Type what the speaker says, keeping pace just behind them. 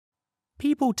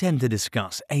People tend to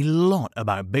discuss a lot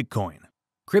about Bitcoin.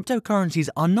 Cryptocurrencies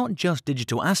are not just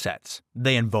digital assets,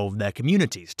 they involve their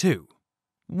communities too.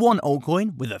 One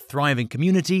altcoin with a thriving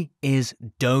community is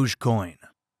Dogecoin.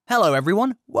 Hello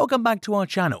everyone, welcome back to our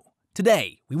channel.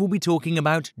 Today, we will be talking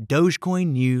about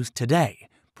Dogecoin news today,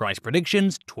 price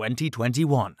predictions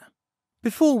 2021.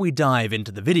 Before we dive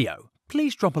into the video,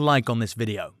 please drop a like on this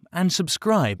video and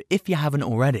subscribe if you haven't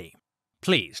already.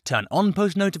 Please turn on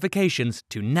post notifications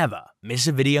to never miss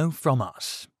a video from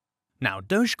us. Now,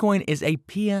 Dogecoin is a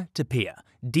peer-to-peer,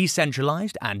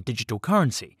 decentralized and digital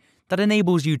currency that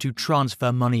enables you to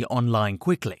transfer money online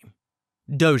quickly.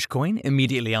 Dogecoin,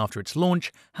 immediately after its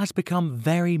launch, has become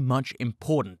very much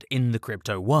important in the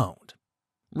crypto world.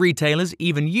 Retailers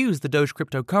even use the Doge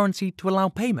cryptocurrency to allow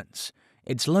payments.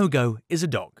 Its logo is a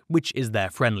dog, which is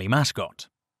their friendly mascot.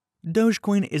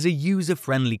 Dogecoin is a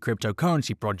user-friendly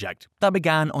cryptocurrency project that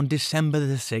began on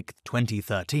December 6,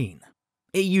 2013.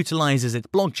 It utilizes its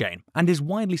blockchain and is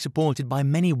widely supported by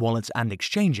many wallets and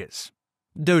exchanges.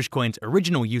 Dogecoin's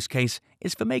original use case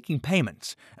is for making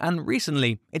payments, and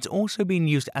recently it's also been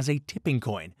used as a tipping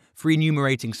coin for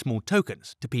enumerating small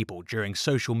tokens to people during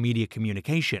social media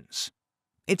communications.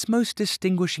 Its most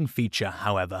distinguishing feature,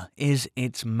 however, is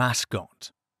its mascot.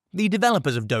 The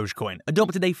developers of Dogecoin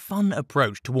adopted a fun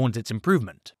approach towards its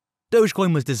improvement.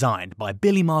 Dogecoin was designed by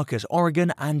Markus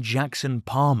and Jackson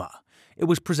Palmer. It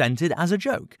was presented as a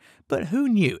joke, but who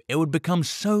knew it would become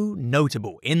so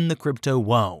notable in the crypto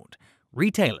world?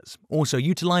 Retailers also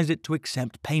utilized it to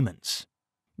accept payments.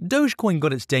 Dogecoin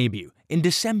got its debut in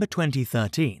December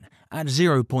 2013 at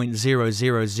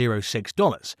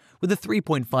 $0.0006 with a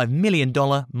 $3.5 million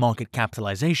market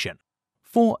capitalization.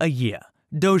 For a year,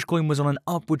 Dogecoin was on an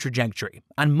upward trajectory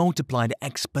and multiplied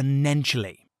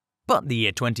exponentially. But the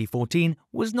year 2014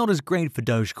 was not as great for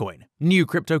Dogecoin. New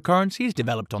cryptocurrencies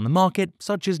developed on the market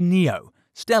such as Neo,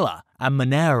 Stellar, and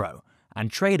Monero, and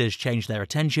traders changed their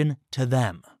attention to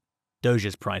them.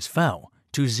 Doge's price fell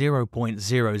to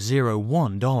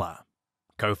 $0.001.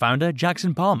 Co-founder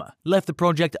Jackson Palmer left the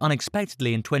project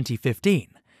unexpectedly in 2015.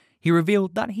 He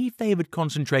revealed that he favored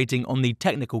concentrating on the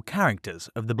technical characters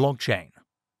of the blockchain.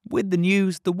 With the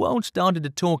news, the world started to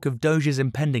talk of Doge's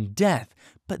impending death,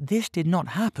 but this did not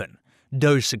happen.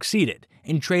 Doge succeeded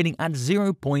in trading at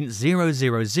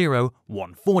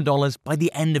 $0.00014 by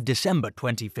the end of December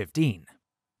 2015.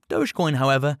 Dogecoin,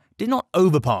 however, did not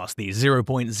overpass the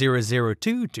 $0.002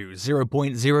 to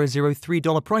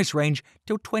 $0.003 price range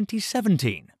till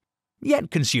 2017. Yet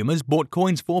consumers bought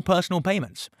coins for personal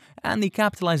payments, and the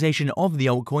capitalization of the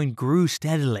altcoin grew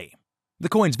steadily. The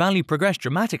coin's value progressed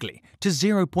dramatically to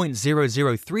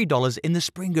 $0.003 in the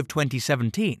spring of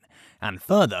 2017, and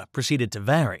further proceeded to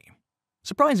vary.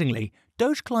 Surprisingly,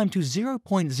 Doge climbed to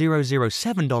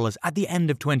 $0.007 at the end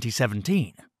of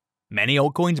 2017. Many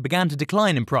altcoins began to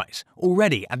decline in price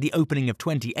already at the opening of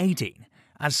 2018,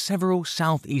 as several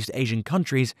Southeast Asian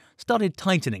countries started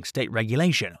tightening state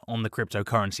regulation on the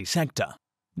cryptocurrency sector.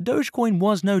 Dogecoin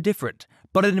was no different,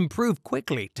 but it improved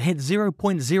quickly to hit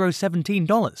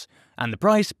 $0.017, and the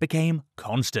price became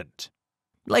constant.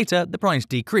 Later, the price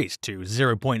decreased to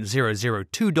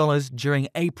 $0.002 during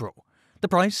April. The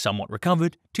price somewhat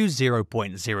recovered to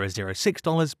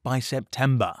 $0.006 by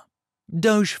September.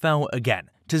 Doge fell again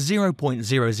to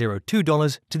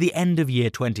 $0.002 to the end of year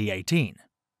 2018.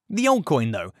 The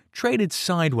altcoin, though, traded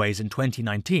sideways in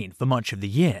 2019 for much of the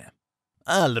year.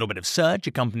 A little bit of surge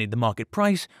accompanied the market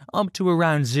price up to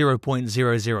around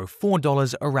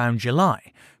 $0.004 around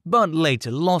July, but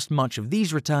later lost much of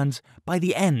these returns by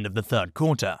the end of the third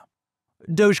quarter.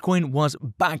 Dogecoin was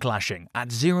backlashing at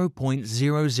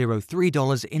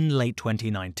 $0.003 in late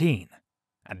 2019.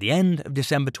 At the end of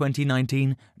December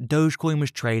 2019, Dogecoin was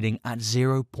trading at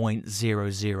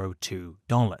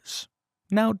 $0.002.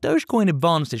 Now, Dogecoin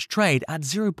advanced its trade at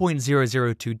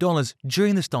 $0.002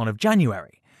 during the start of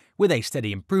January. With a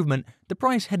steady improvement, the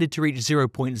price headed to reach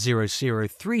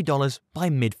 $0.003 by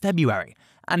mid-February,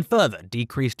 and further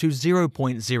decreased to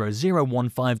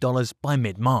 $0.0015 by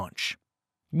mid-March.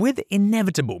 With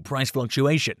inevitable price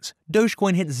fluctuations,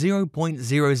 Dogecoin hit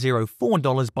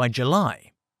 $0.004 by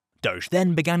July. Doge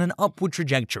then began an upward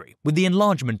trajectory with the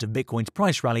enlargement of Bitcoin's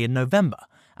price rally in November,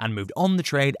 and moved on the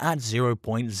trade at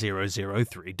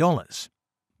 $0.003.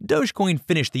 Dogecoin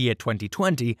finished the year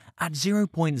 2020 at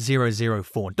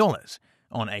 $0.004.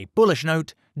 On a bullish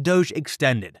note, Doge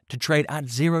extended to trade at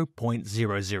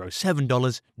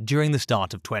 $0.007 during the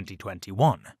start of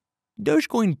 2021.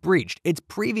 Dogecoin breached its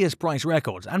previous price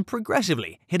records and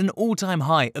progressively hit an all-time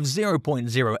high of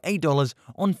 $0.08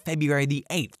 on February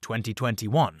 8,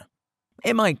 2021.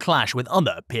 It might clash with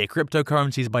other peer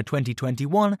cryptocurrencies by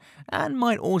 2021 and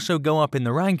might also go up in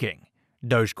the ranking.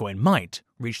 Dogecoin might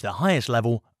reach the highest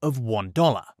level of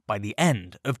 $1 by the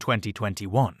end of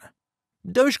 2021.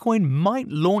 Dogecoin might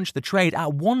launch the trade at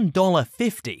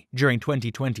 $1.50 during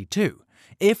 2022.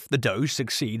 If the Doge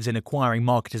succeeds in acquiring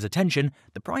marketers' attention,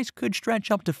 the price could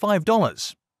stretch up to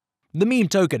 $5. The meme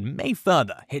token may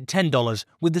further hit $10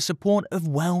 with the support of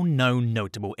well-known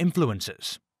notable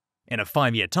influencers. In a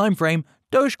 5-year time frame,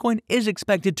 Dogecoin is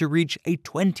expected to reach a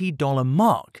 $20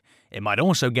 mark. It might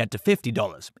also get to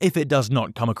 $50 if it does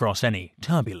not come across any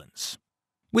turbulence.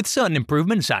 With certain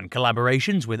improvements and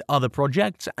collaborations with other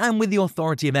projects and with the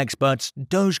authority of experts,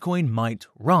 Dogecoin might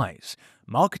rise.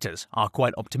 Marketers are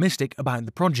quite optimistic about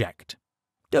the project.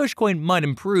 Dogecoin might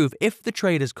improve if the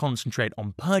traders concentrate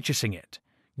on purchasing it.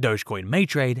 Dogecoin may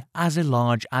trade as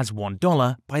large as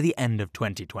 $1 by the end of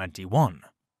 2021.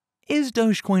 Is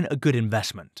Dogecoin a good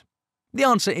investment? The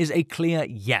answer is a clear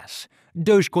yes.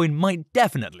 Dogecoin might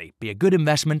definitely be a good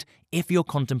investment if you're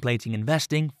contemplating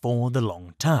investing for the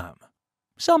long term.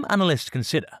 Some analysts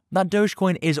consider that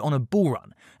Dogecoin is on a bull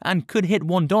run and could hit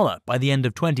 $1 by the end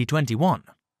of 2021.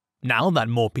 Now that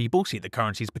more people see the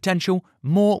currency's potential,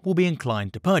 more will be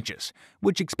inclined to purchase,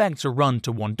 which expects a run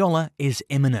to $1 is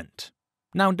imminent.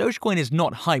 Now, Dogecoin is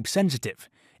not hype sensitive.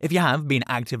 If you have been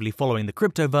actively following the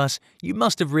cryptoverse, you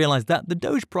must have realized that the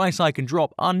Doge price hike and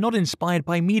drop are not inspired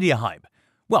by media hype.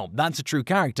 Well, that's a true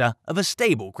character of a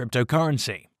stable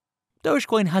cryptocurrency.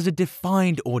 Dogecoin has a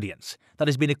defined audience that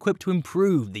has been equipped to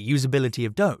improve the usability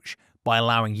of Doge by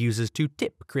allowing users to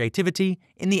tip creativity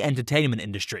in the entertainment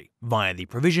industry via the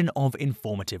provision of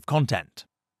informative content.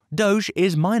 Doge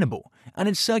is mineable, and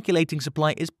its circulating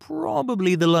supply is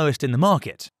probably the lowest in the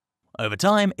market. Over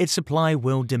time, its supply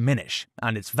will diminish,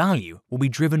 and its value will be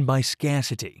driven by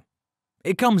scarcity.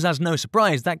 It comes as no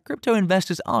surprise that crypto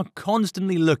investors are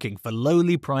constantly looking for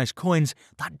lowly priced coins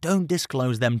that don't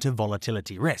disclose them to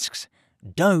volatility risks.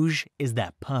 Doge is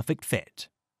their perfect fit.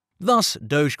 Thus,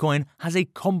 Dogecoin has a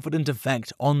confident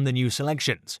effect on the new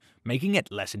selections, making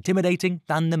it less intimidating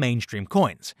than the mainstream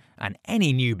coins, and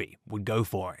any newbie would go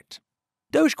for it.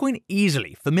 Dogecoin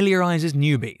easily familiarizes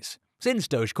newbies. Since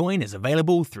Dogecoin is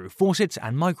available through faucets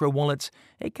and micro-wallets,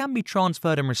 it can be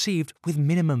transferred and received with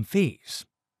minimum fees.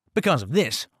 Because of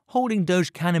this, holding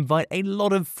Doge can invite a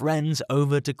lot of friends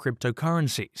over to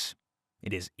cryptocurrencies.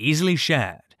 It is easily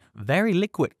shared, very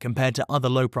liquid compared to other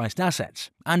low-priced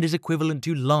assets, and is equivalent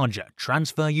to larger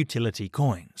transfer utility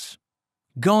coins.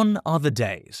 Gone are the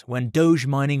days when Doge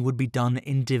mining would be done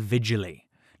individually.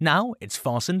 Now it's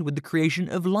fastened with the creation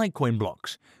of Litecoin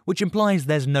blocks, which implies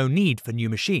there's no need for new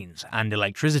machines and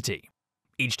electricity.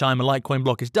 Each time a Litecoin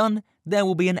block is done, there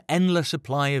will be an endless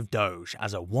supply of Doge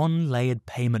as a one-layered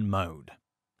payment mode.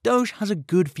 Doge has a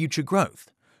good future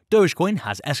growth. Dogecoin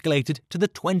has escalated to the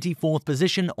 24th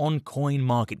position on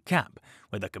CoinMarketCap,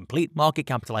 with a complete market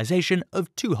capitalization of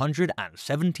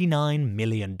 $279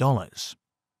 million.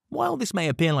 While this may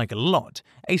appear like a lot,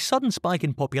 a sudden spike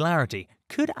in popularity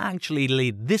could actually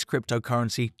lead this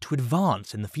cryptocurrency to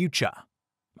advance in the future.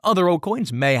 Other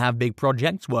altcoins may have big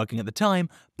projects working at the time,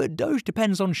 but Doge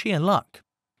depends on sheer luck.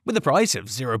 With a price of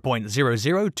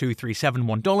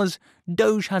 $0.002371,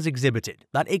 Doge has exhibited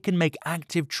that it can make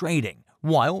active trading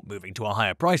while moving to a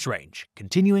higher price range,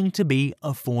 continuing to be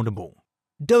affordable.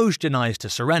 Doge denies to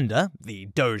surrender, the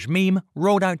Doge meme,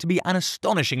 rolled out to be an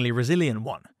astonishingly resilient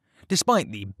one.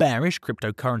 Despite the bearish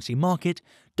cryptocurrency market,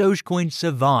 Dogecoin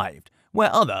survived,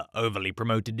 where other overly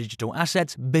promoted digital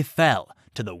assets befell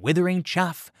to the withering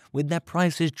chaff with their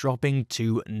prices dropping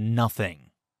to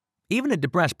nothing. Even at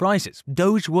depressed prices,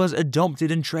 Doge was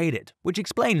adopted and traded, which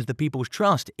explains the people's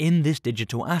trust in this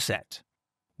digital asset.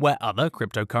 Where other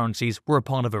cryptocurrencies were a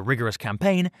part of a rigorous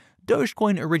campaign,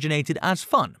 Dogecoin originated as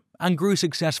fun and grew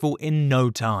successful in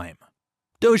no time.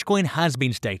 Dogecoin has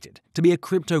been stated to be a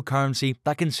cryptocurrency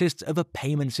that consists of a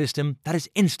payment system that is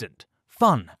instant,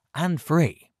 fun, and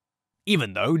free.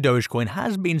 Even though Dogecoin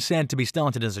has been said to be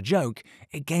started as a joke,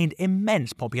 it gained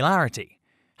immense popularity.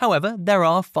 However, there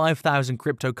are 5,000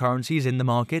 cryptocurrencies in the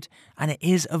market, and it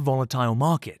is a volatile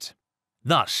market.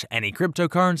 Thus, any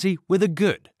cryptocurrency with a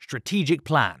good, strategic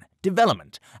plan,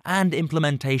 development, and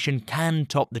implementation can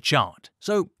top the chart.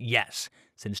 So yes,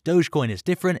 since Dogecoin is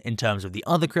different in terms of the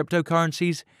other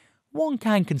cryptocurrencies, one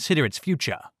can consider its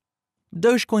future.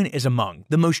 Dogecoin is among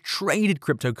the most traded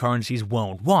cryptocurrencies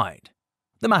worldwide.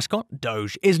 The mascot,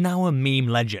 Doge, is now a meme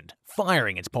legend,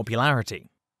 firing its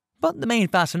popularity. But the main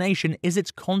fascination is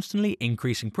its constantly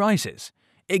increasing prices.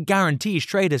 It guarantees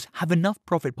traders have enough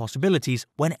profit possibilities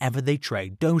whenever they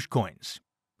trade Dogecoins.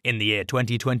 In the year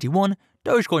 2021,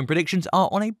 Dogecoin predictions are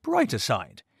on a brighter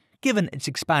side. Given its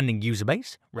expanding user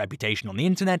base, reputation on the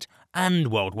internet,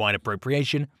 and worldwide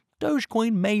appropriation,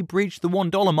 Dogecoin may breach the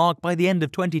 $1 mark by the end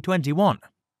of 2021.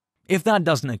 If that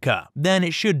doesn't occur, then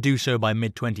it should do so by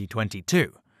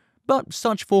mid-2022. But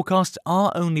such forecasts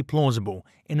are only plausible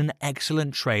in an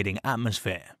excellent trading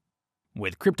atmosphere.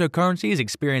 With cryptocurrencies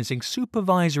experiencing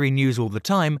supervisory news all the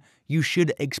time, you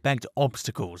should expect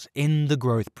obstacles in the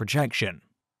growth projection.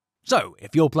 So,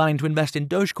 if you're planning to invest in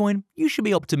Dogecoin, you should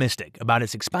be optimistic about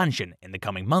its expansion in the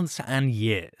coming months and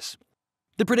years.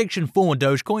 The prediction for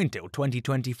Dogecoin till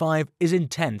 2025 is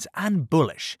intense and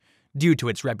bullish. Due to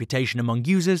its reputation among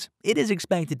users, it is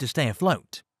expected to stay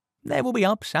afloat. There will be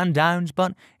ups and downs,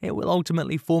 but it will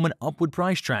ultimately form an upward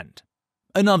price trend.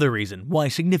 Another reason why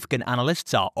significant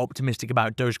analysts are optimistic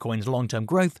about Dogecoin's long-term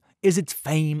growth is its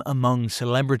fame among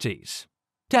celebrities.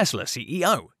 Tesla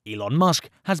CEO Elon Musk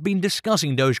has been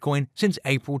discussing Dogecoin since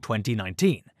April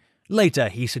 2019. Later,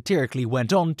 he satirically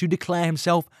went on to declare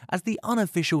himself as the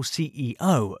unofficial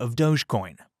CEO of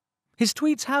Dogecoin. His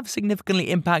tweets have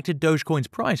significantly impacted Dogecoin's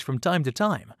price from time to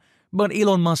time, but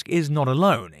Elon Musk is not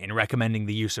alone in recommending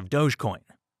the use of Dogecoin.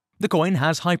 The coin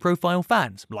has high-profile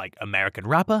fans like American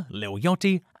rapper Lil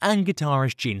Yachty and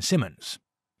guitarist Gene Simmons.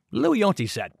 Lil Yachty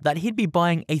said that he'd be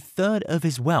buying a third of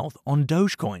his wealth on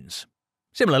Dogecoins.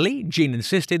 Similarly, Gene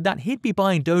insisted that he'd be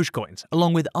buying Dogecoins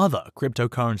along with other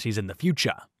cryptocurrencies in the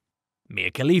future. Mia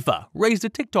Khalifa raised a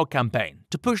TikTok campaign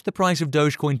to push the price of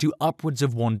Dogecoin to upwards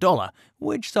of $1,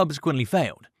 which subsequently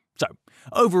failed. So,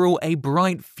 overall, a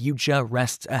bright future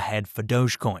rests ahead for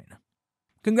Dogecoin.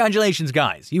 Congratulations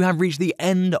guys, you have reached the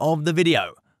end of the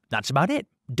video. That's about it.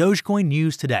 Dogecoin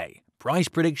news today. Price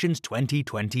predictions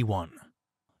 2021.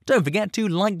 Don't forget to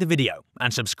like the video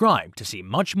and subscribe to see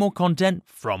much more content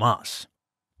from us.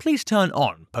 Please turn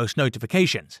on post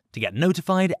notifications to get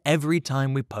notified every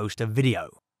time we post a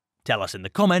video. Tell us in the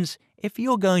comments if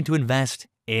you're going to invest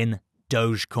in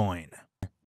Dogecoin.